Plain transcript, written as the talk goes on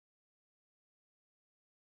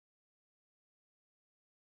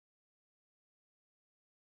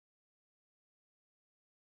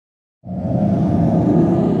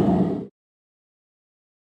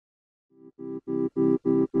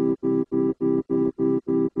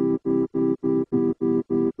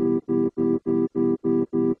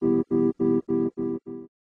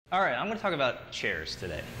All right, I'm going to talk about chairs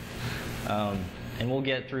today. And we'll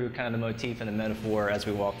get through kind of the motif and the metaphor as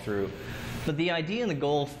we walk through. But the idea and the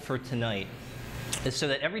goal for tonight is so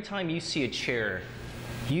that every time you see a chair,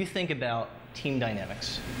 you think about team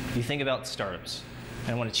dynamics. You think about startups.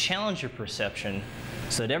 And I want to challenge your perception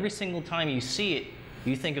so that every single time you see it,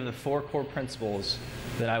 you think of the 4 core principles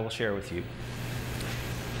that I will share with you.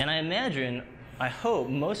 And I imagine, I hope,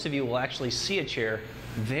 most of you will actually see a chair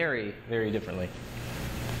very, very differently.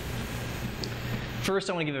 First,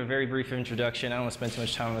 I want to give a very brief introduction. I don't want to spend too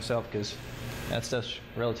much time on myself because that stuff's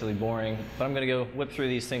relatively boring. But I'm going to go whip through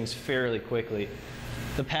these things fairly quickly.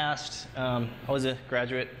 The past, I was a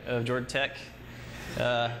graduate of Georgia Tech.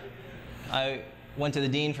 I went to the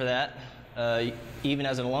dean for that, even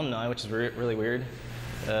as an alumni, which is really weird,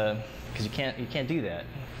 because you can't do that,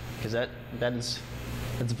 because that's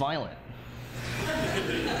violent.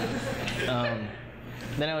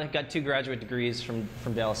 Then I got 2 graduate degrees from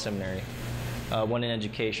Dallas Seminary. One in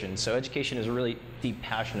education. So education is a really deep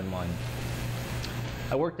passion of mine.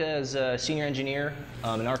 I worked as a senior engineer,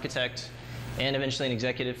 an architect, and eventually an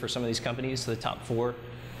executive for some of these companies, the top 4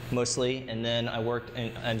 mostly. And then I worked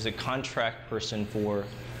as a contract person for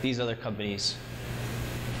these other companies.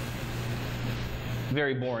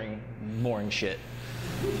 Very boring shit.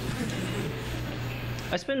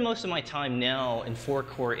 I spend most of my time now in 4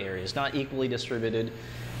 core areas, not equally distributed,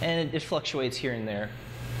 and it fluctuates here and there.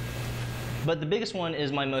 But the biggest one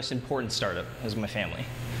is my most important startup, is my family.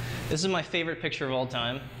 This is my favorite picture of all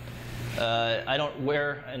time. I don't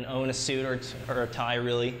wear and own a suit or a tie,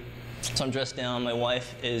 really. So I'm dressed down. My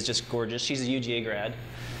wife is just gorgeous. She's a UGA grad.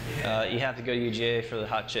 You have to go to UGA for the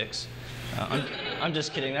hot chicks. I'm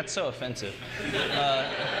just kidding. That's so offensive.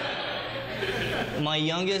 My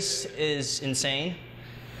youngest is insane.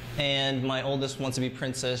 And my oldest wants to be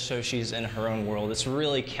princess, so she's in her own world. This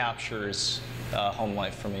really captures home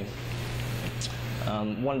life for me.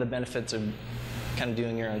 One of the benefits of kind of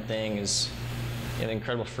doing your own thing is you have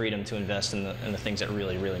incredible freedom to invest in the things that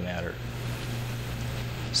really, really matter.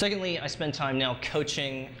 Secondly, I spend time now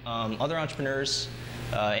coaching other entrepreneurs,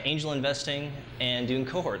 angel investing, and doing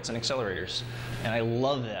cohorts and accelerators. And I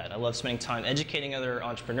love that. I love spending time educating other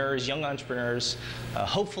entrepreneurs, young entrepreneurs,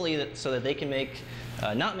 hopefully so that they can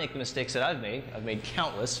not make the mistakes that I've made. I've made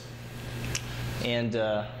countless. And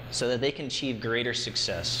so that they can achieve greater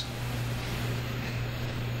success.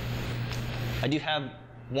 I do have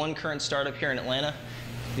one current startup here in Atlanta.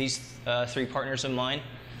 These 3 partners of mine,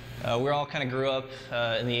 we all kind of grew up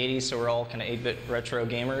in the 80s, so we're all kind of 8-bit retro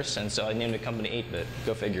gamers, and so I named the company 8-bit,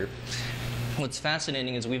 go figure. What's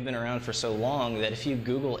fascinating is we've been around for so long that if you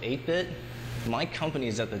Google 8-bit, my company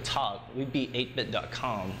is at the top. We'd be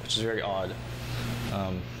 8bit.com, which is very odd.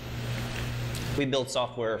 We build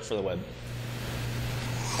software for the web.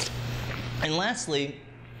 And lastly,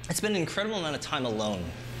 I spend an incredible amount of time alone.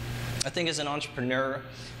 I think as an entrepreneur,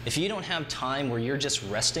 if you don't have time where you're just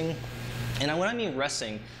resting, and when I mean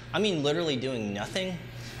resting, I mean literally doing nothing,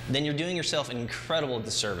 then you're doing yourself an incredible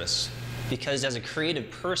disservice. Because as a creative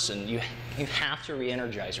person, you have to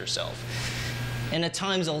re-energize yourself. And at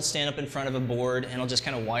times I'll stand up in front of a board and I'll just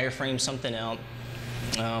kind of wireframe something out,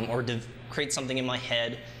 or create something in my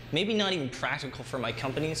head, maybe not even practical for my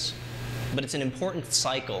companies, but it's an important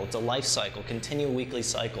cycle, it's a life cycle, continual weekly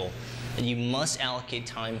cycle, that you must allocate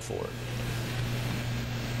time for.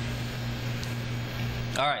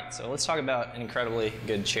 All right, so let's talk about an incredibly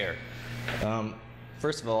good chair.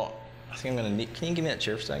 First of all, I think I'm gonna need, can you give me that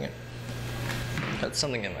chair for a second? Got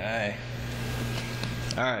something in my eye.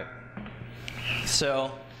 All right,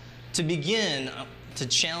 so to begin, to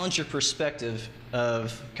challenge your perspective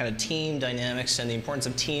of kind of team dynamics and the importance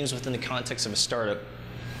of teams within the context of a startup,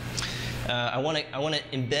 I want to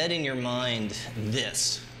embed in your mind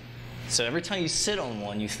this. So every time you sit on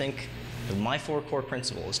one, you think of my 4 core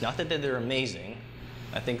principles. Not that they're amazing.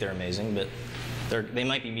 I think they're amazing, but they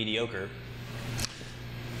might be mediocre.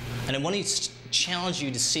 And I want to challenge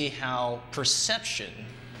you to see how perception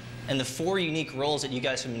and the 4 unique roles that you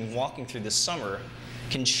guys have been walking through this summer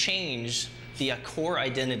can change the core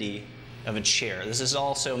identity of a chair. This is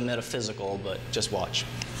also metaphysical, but just watch.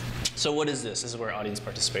 So what is this? This is where audience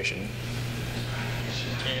participation.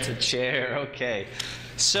 It's a chair, okay.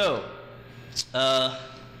 So,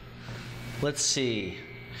 let's see.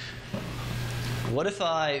 What if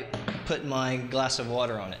I put my glass of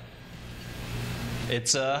water on it?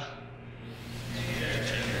 It's a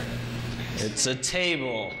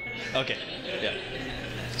table. Okay, yeah.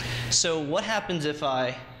 So what happens if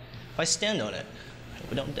I stand on it? I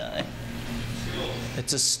hope I don't die.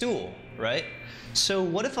 It's a stool, right? So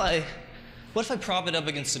what if I prop it up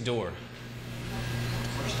against a door?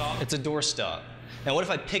 It's a doorstop. And what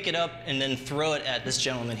if I pick it up and then throw it at this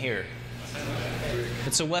gentleman here?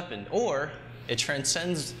 It's a weapon. Or it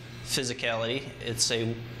transcends physicality. It's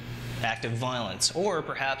an act of violence, or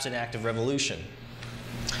perhaps an act of revolution,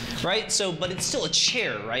 right? So, but it's still a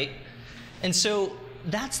chair, right? And so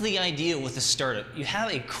that's the idea with a startup. You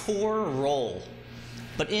have a core role,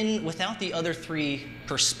 but without the other three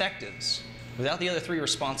perspectives, without the other three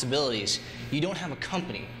responsibilities, you don't have a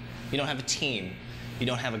company, you don't have a team, you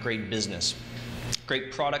don't have a great business.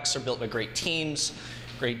 Great products are built by great teams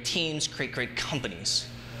create great companies.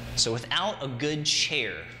 So without a good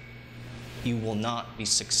chair, you will not be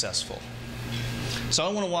successful. So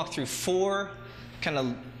I want to walk through four kind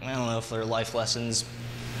of, I don't know if they're life lessons,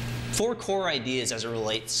 four core ideas as it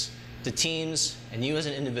relates to teams and you as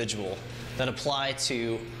an individual that apply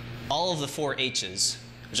to all of the four H's,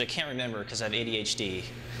 which I can't remember because I have ADHD.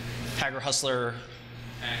 Hacker, hustler,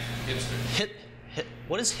 Hipster.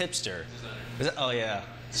 What is hipster? Is that, oh yeah,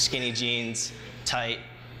 skinny jeans, tight,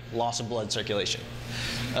 loss of blood circulation.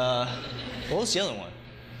 What was the other one?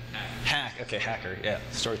 Hack. Okay, hacker. Yeah,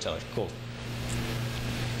 storyteller. Cool.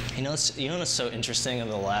 You know what's so interesting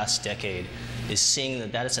over the last decade is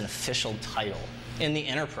seeing that is an official title in the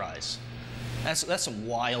enterprise. That's some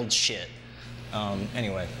wild shit.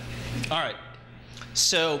 Anyway, all right.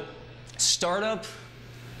 So, startup.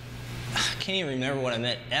 I can't even remember what I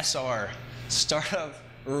meant. SR. Startup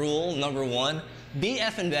rule number 1: be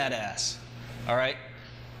effing badass. All right.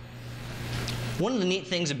 One of the neat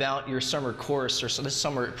things about your summer course or this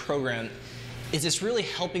summer program is it's really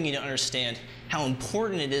helping you to understand how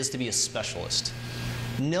important it is to be a specialist.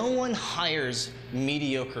 No one hires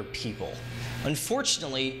mediocre people.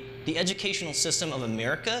 Unfortunately, the educational system of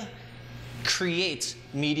America creates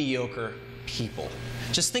mediocre people.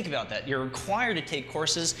 Just think about that. You're required to take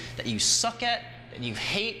courses that you suck at, that you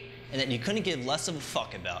hate, and that you couldn't give less of a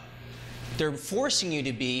fuck about. They're forcing you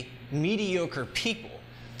to be mediocre people.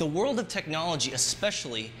 The world of technology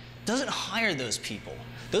especially doesn't hire those people.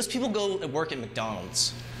 Those people go and work at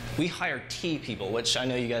McDonald's. We hire T people, which I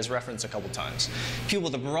know you guys referenced a couple times. People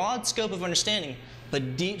with a broad scope of understanding,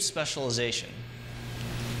 but deep specialization.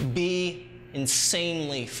 Be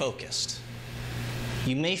insanely focused.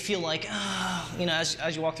 You may feel like, you know,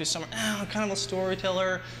 as you walk through summer, I'm kind of a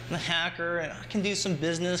storyteller, I'm a hacker, and I can do some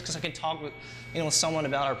business because I can talk with, with someone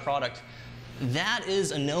about our product. That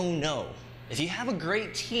is a no-no. If you have a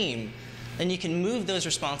great team, then you can move those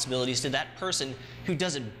responsibilities to that person who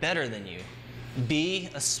does it better than you. Be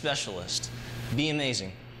a specialist. Be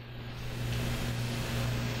amazing.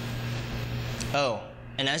 Oh,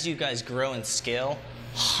 and as you guys grow and scale,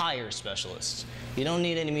 hire specialists. You don't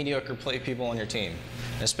need any mediocre people on your team.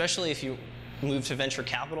 Especially if you move to venture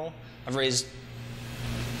capital. I've raised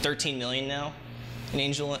 $13 million now in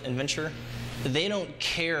angel and venture. They don't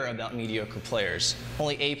care about mediocre players.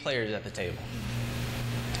 Only A players at the table.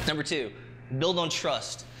 Number 2, build on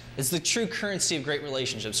trust. It's the true currency of great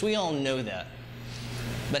relationships. We all know that.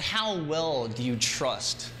 But how well do you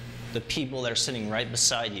trust the people that are sitting right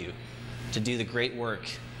beside you to do the great work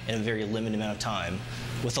in a very limited amount of time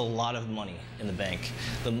with a lot of money in the bank?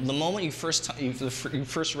 The moment you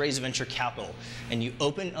first raise venture capital and you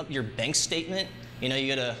open up your bank statement,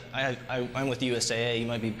 you gotta, I'm with USAA, you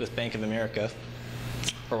might be with Bank of America,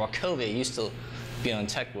 or Wachovia used to be on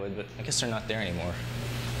Techwood, but I guess they're not there anymore.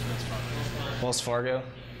 Wells Fargo.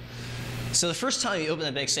 So the first time you open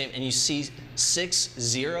that bank statement and you see 6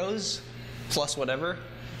 zeros plus whatever,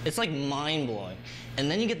 it's like mind-blowing. And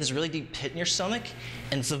then you get this really deep pit in your stomach,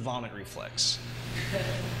 and it's a vomit reflex.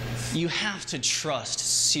 You have to trust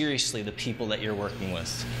seriously the people that you're working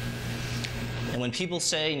with. And when people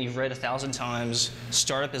say, and you've read 1,000 times,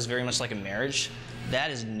 startup is very much like a marriage, that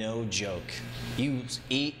is no joke. You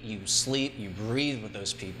eat, you sleep, you breathe with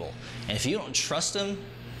those people. And if you don't trust them,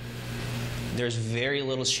 there's very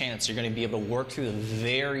little chance you're going to be able to work through the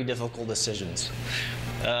very difficult decisions.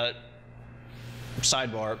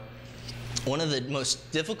 Sidebar, one of the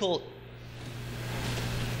most difficult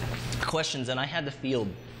questions that I had to field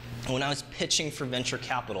when I was pitching for venture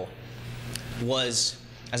capital was,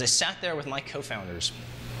 as I sat there with my co-founders,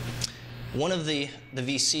 one of the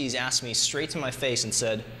VCs asked me straight to my face and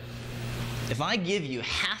said, if I give you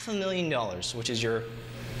 $500,000, which is your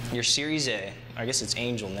Series A, I guess it's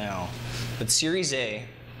Angel now, but Series A,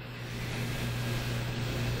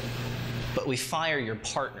 but we fire your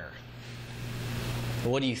partner,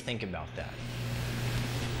 what do you think about that?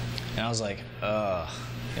 And I was like,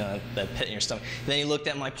 that pit in your stomach. Then he looked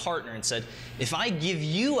at my partner and said, if I give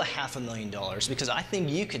you $500,000 because I think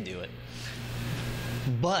you could do it,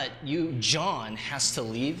 but John, has to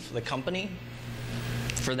leave the company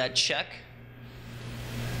for that check.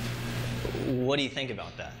 What do you think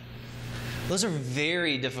about that? Those are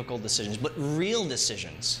very difficult decisions, but real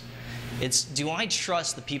decisions. It's, do I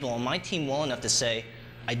trust the people on my team well enough to say,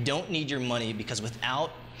 I don't need your money because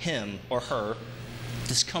without him or her,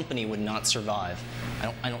 this company would not survive.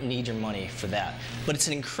 I don't need your money for that. But it's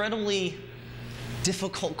an incredibly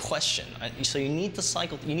difficult question. So you need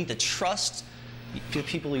to trust the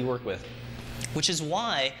people you work with, which is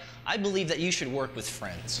why I believe that you should work with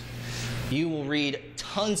friends. You will read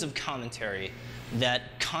tons of commentary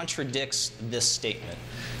that contradicts this statement.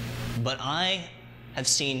 But I have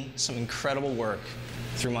seen some incredible work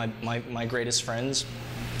through my greatest friends,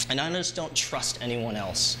 and I just don't trust anyone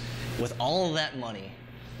else. With all of that money,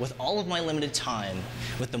 with all of my limited time,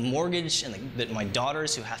 with the mortgage and my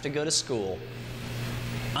daughters who have to go to school,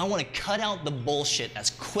 I want to cut out the bullshit as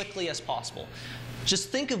quickly as possible. Just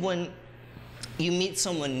think of when you meet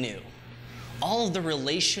someone new. All of the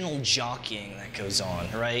relational jockeying that goes on,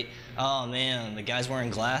 right? Oh man, the guy's wearing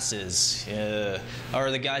glasses,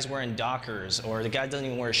 or the guy's wearing Dockers, or the guy doesn't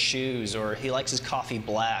even wear shoes, or he likes his coffee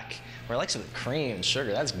black, or he likes it with cream and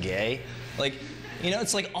sugar. That's gay. Like, you know,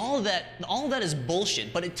 it's like all of that is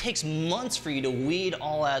bullshit. But it takes months for you to weed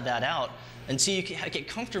all of that out until you can get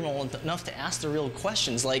comfortable enough to ask the real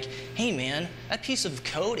questions. Like, hey man, that piece of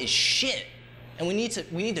code is shit, and we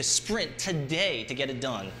need to sprint today to get it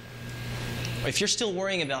done. If you're still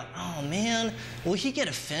worrying about, oh man, will he get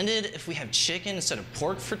offended if we have chicken instead of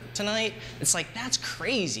pork for tonight? It's like, that's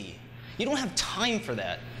crazy. You don't have time for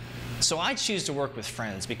that. So I choose to work with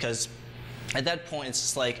friends because at that point, it's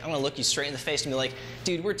just like, I'm gonna look you straight in the face and be like,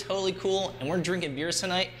 dude, we're totally cool and we're drinking beers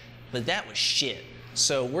tonight, but that was shit.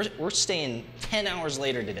 So we're staying 10 hours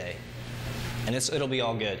later today, and it'll be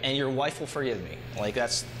all good. And your wife will forgive me. Like,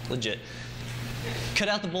 that's legit. Cut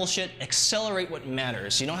out the bullshit, accelerate what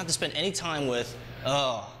matters. You don't have to spend any time with,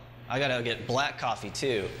 oh, I gotta get black coffee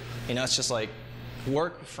too. You know, it's just like,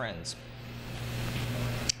 work with friends.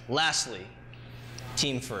 Lastly,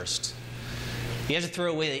 team first. You have to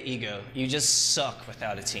throw away the ego. You just suck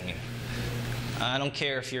without a team. I don't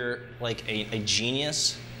care if you're like a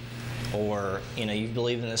genius or you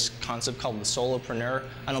believe in this concept called the solopreneur.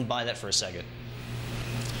 I don't buy that for a second.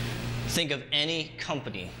 Think of any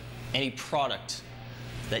company, any product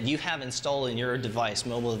that you have installed in your device,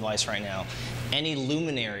 mobile device right now, any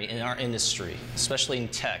luminary in our industry, especially in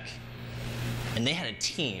tech, and they had a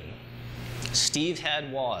team. Steve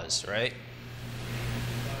had Woz, right?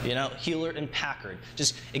 You know, Hewlett and Packard.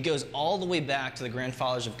 It goes all the way back to the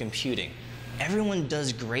grandfathers of computing. Everyone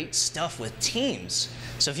does great stuff with teams.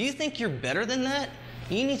 So if you think you're better than that,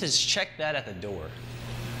 you need to check that at the door.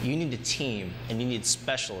 You need a team, and you need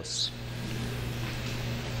specialists.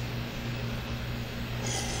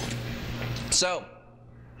 So,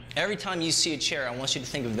 every time you see a chair, I want you to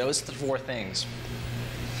think of those four things.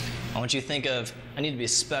 I want you to think of, I need to be a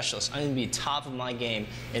specialist. I need to be top of my game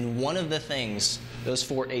in one of the things, those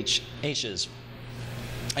four H's.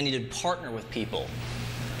 I need to partner with people.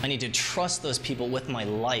 I need to trust those people with my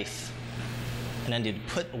life. And I need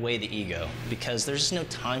to put away the ego, because there's just no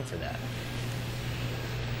time for that.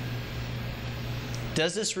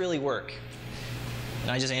 Does this really work?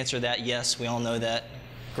 And I just answered that, yes, we all know that.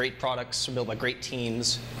 Great products are built by great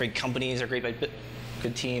teams. Great companies are great by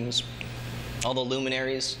good teams. All the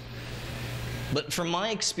luminaries. But from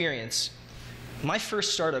my experience, my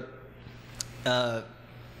first startup,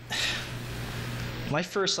 my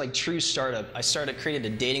first true startup, I created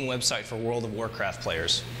a dating website for World of Warcraft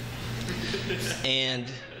players. And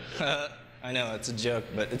I know it's a joke,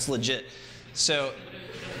 but it's legit. So,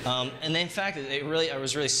 and then in fact, I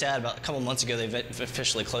was really sad about a couple months ago. They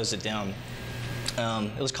officially closed it down.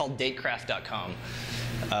 It was called datecraft.com.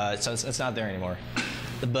 So it's not there anymore.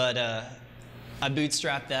 But I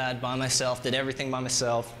bootstrapped that by myself, did everything by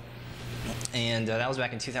myself. And that was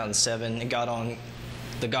back in 2007. It got on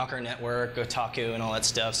the Gawker network, Kotaku, and all that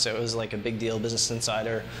stuff. So it was like a big deal, Business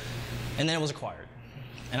Insider. And then it was acquired.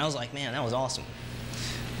 And I was like, man, that was awesome.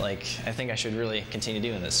 Like, I think I should really continue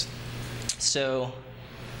doing this. So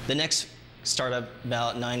the next startup,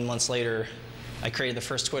 about 9 months later, I created the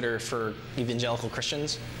first Twitter for evangelical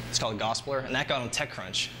Christians. It's called Gospeler, and that got on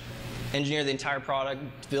TechCrunch. Engineered the entire product,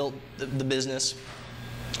 built the business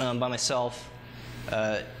by myself.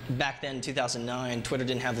 Back then, in 2009, Twitter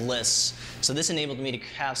didn't have lists. So this enabled me to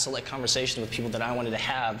have select conversations with people that I wanted to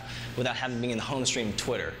have without having to be in the home stream of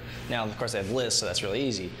Twitter. Now, of course, they have lists, so that's really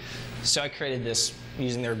easy. So I created this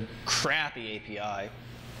using their crappy API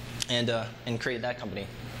and created that company.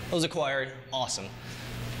 It was acquired, awesome.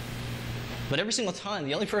 But every single time,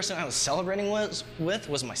 the only person I was celebrating with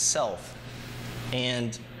was myself.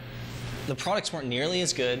 And the products weren't nearly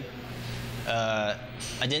as good. I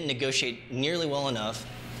didn't negotiate nearly well enough.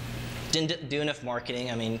 Didn't do enough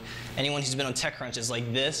marketing. I mean, anyone who's been on TechCrunch is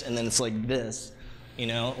like this, and then it's like this, you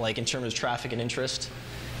know, like in terms of traffic and interest.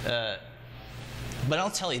 But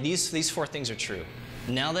I'll tell you, these 4 things are true.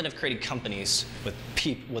 Now that I've created companies with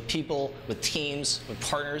people, with teams, with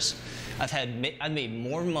partners, I've made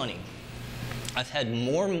more money. I've had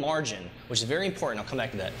more margin, which is very important. I'll come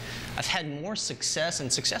back to that. I've had more success,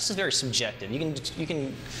 and success is very subjective. You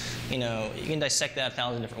can dissect that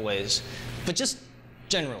 1,000 different ways. But just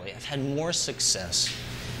generally, I've had more success,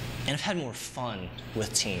 and I've had more fun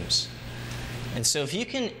with teams. And so if you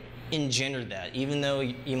can engender that, even though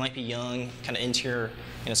you might be young, kind of into your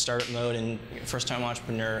startup mode and first-time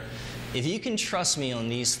entrepreneur, if you can trust me on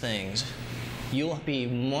these things, you'll be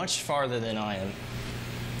much farther than I am.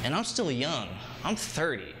 And I'm still young. I'm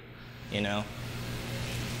 30, you know.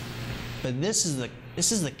 But this is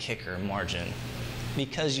the kicker, margin,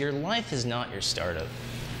 because your life is not your startup.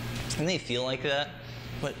 It may feel like that,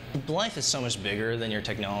 but life is so much bigger than your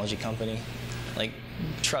technology company. Like,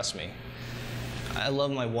 trust me. I love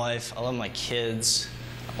my wife. I love my kids.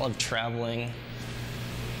 I love traveling.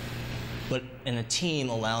 And a team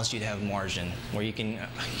allows you to have margin, where you can.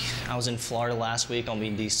 I was in Florida last week. I'll be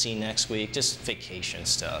in DC next week. Just vacation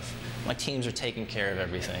stuff. My teams are taking care of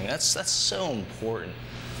everything. That's so important.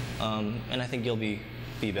 And I think you'll be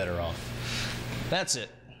better off. That's it.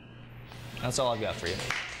 That's all I've got for you.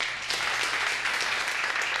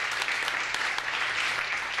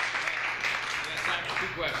 We got time for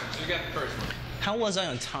 2 questions. You got the first one. How was I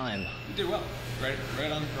on time? You did well.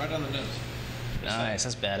 Right on the nose. Nice.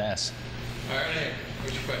 That's badass. All right, here.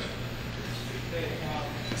 What's your question? Hey,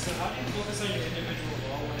 so how do you focus on your individual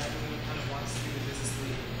role when everyone kind of wants to be the business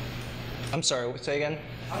lead? I'm sorry, say again?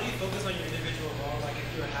 How do you focus on your individual role? Like if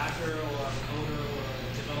you're a hacker or a coder or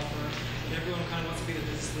a developer, and everyone kind of wants to be the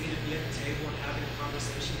business lead and be at the table and having a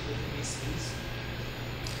conversation with the VCs?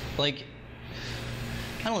 Like,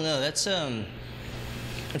 I don't know. That's I'm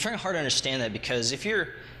trying hard to understand that, because if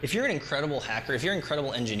you're an incredible hacker, if you're an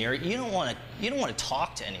incredible engineer, you don't want to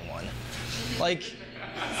talk to anyone. Like,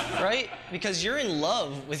 right? Because you're in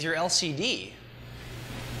love with your LCD.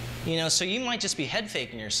 You know, so you might just be head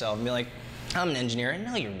faking yourself and be like, I'm an engineer.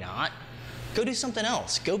 No, you're not. Go do something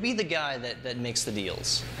else. Go be the guy that makes the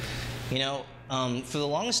deals. You know, for the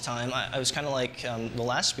longest time, I was kind of like the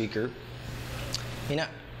last speaker. You know,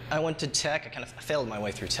 I went to tech. I kind of failed my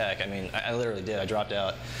way through tech. I mean, I literally did. I dropped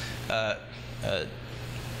out.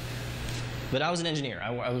 But I was an engineer.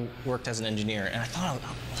 I worked as an engineer, and I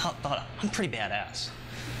thought I'm pretty badass.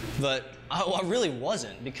 But I really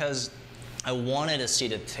wasn't, because I wanted a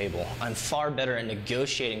seat at the table. I'm far better at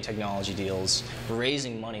negotiating technology deals,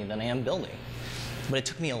 raising money, than I am building. But it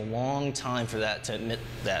took me a long time for that to admit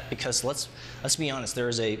that, because let's be honest,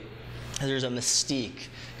 there's a mystique,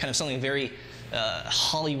 kind of something very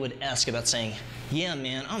Hollywood-esque about saying, yeah,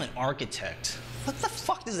 man, I'm an architect. What the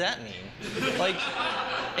fuck does that mean? Like,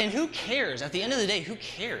 and who cares? At the end of the day, who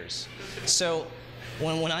cares? So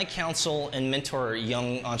when I counsel and mentor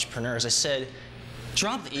young entrepreneurs, I said,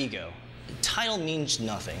 drop the ego. The title means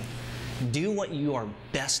nothing. Do what you are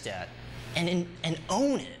best at and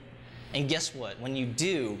own it. And guess what? When you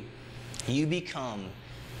do, you become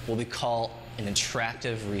what we call an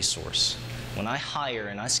attractive resource. When I hire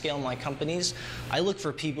and I scale my companies, I look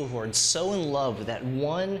for people who are so in love with that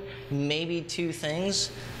 1, maybe 2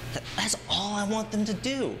 things, that's all I want them to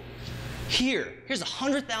do. Here's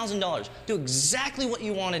 $100,000. Do exactly what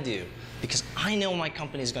you want to do, because I know my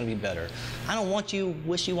company is going to be better. I don't want you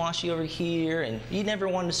wishy-washy over here, and you never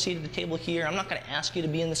wanted a seat at the table here. I'm not going to ask you to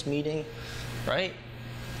be in this meeting, right?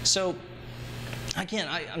 So, again,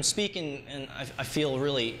 I'm speaking, and I feel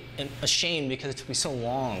really ashamed because it took me so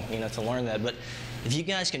long, to learn that. But if you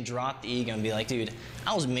guys can drop the ego and be like, dude,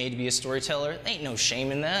 I was made to be a storyteller. There ain't no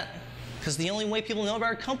shame in that, because the only way people know about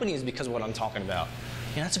our company is because of what I'm talking about.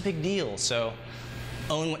 That's a big deal. So,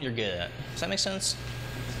 own what you're good at. Does that make sense?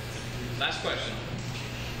 Last question.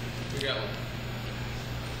 We got one.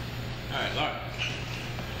 All right, Laura.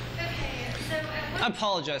 Okay, so I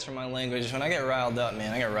apologize for my language. When I get riled up,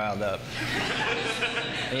 man, I get riled up.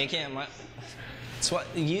 And you can't. It's what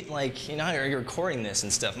you like. How you're recording this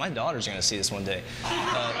and stuff. My daughter's gonna see this one day. Go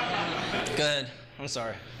ahead. I'm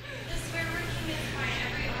sorry. the swear word king is fine.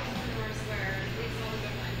 Every entrepreneur swear. Leaves all the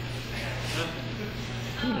good ones.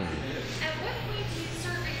 At what point do you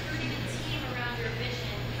start recruiting a team around your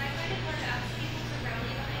vision? I find it hard to ask people to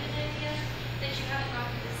rally behind an idea that you haven't got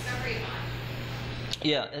the discovery on.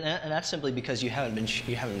 Yeah, and that's simply because you haven't been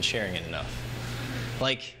sharing it enough.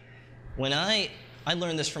 Like, when I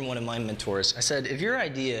learned this from one of my mentors. I said, if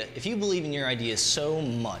you believe in your idea so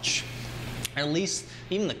much, at least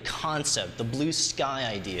even the concept, the blue sky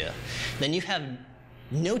idea, then you have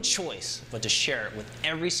no choice but to share it with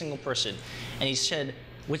every single person. And he said,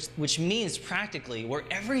 which means practically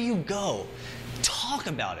wherever you go, talk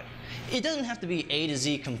about it. It doesn't have to be A to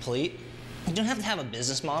Z complete. You don't have to have a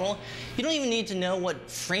business model. You don't even need to know what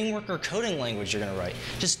framework or coding language you're going to write.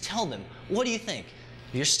 Just tell them, what do you think?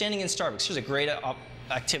 If you're standing in Starbucks, here's a great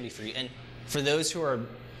activity for you. And for those who are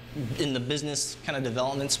in the business kind of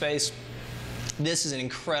development space, this is an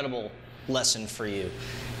incredible lesson for you.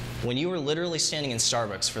 When you were literally standing in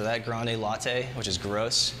Starbucks for that grande latte, which is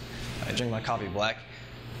gross, I drink my coffee black,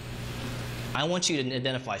 I want you to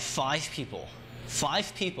identify 5 people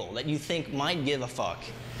that you think might give a fuck.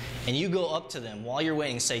 And you go up to them while you're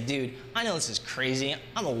waiting and say, dude, I know this is crazy.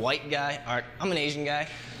 I'm a white guy, or I'm an Asian guy,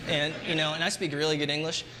 and and I speak really good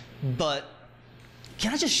English, but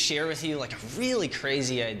can I just share with you like a really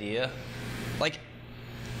crazy idea? Like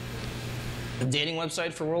a dating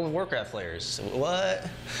website for World of Warcraft players. What?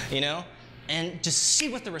 And just see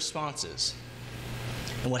what the response is.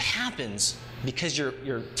 And what happens, because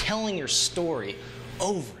you're telling your story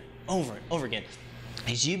over and over again,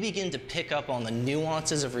 is you begin to pick up on the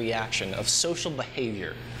nuances of reaction, of social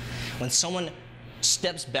behavior. When someone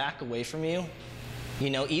steps back away from you,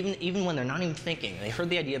 even when they're not even thinking, they heard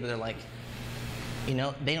the idea, but they're like,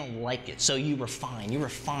 they don't like it. So you refine.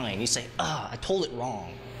 You say, I told it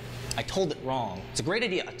wrong. It's a great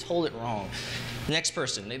idea. I told it wrong. The next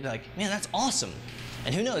person, they'd be like, man, that's awesome.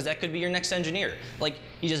 And who knows, that could be your next engineer. Like,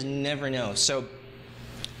 you just never know.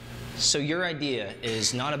 So your idea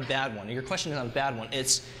is not a bad one. Your question is not a bad one.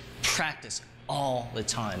 It's practice all the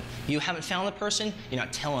time. You haven't found the person, you're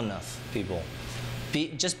not telling enough people.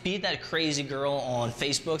 Just be that crazy girl on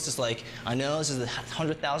Facebook. It's like, I know this is the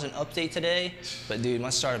 100,000 update today, but dude, my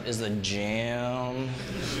startup is the jam,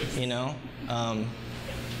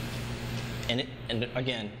 And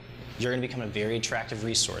again, you're going to become a very attractive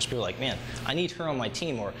resource. People are like, man, I need her on my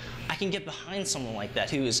team, or I can get behind someone like that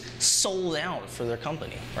who is sold out for their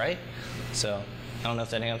company, right? So I don't know if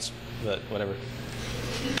that answers, but whatever.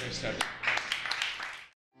 Great stuff.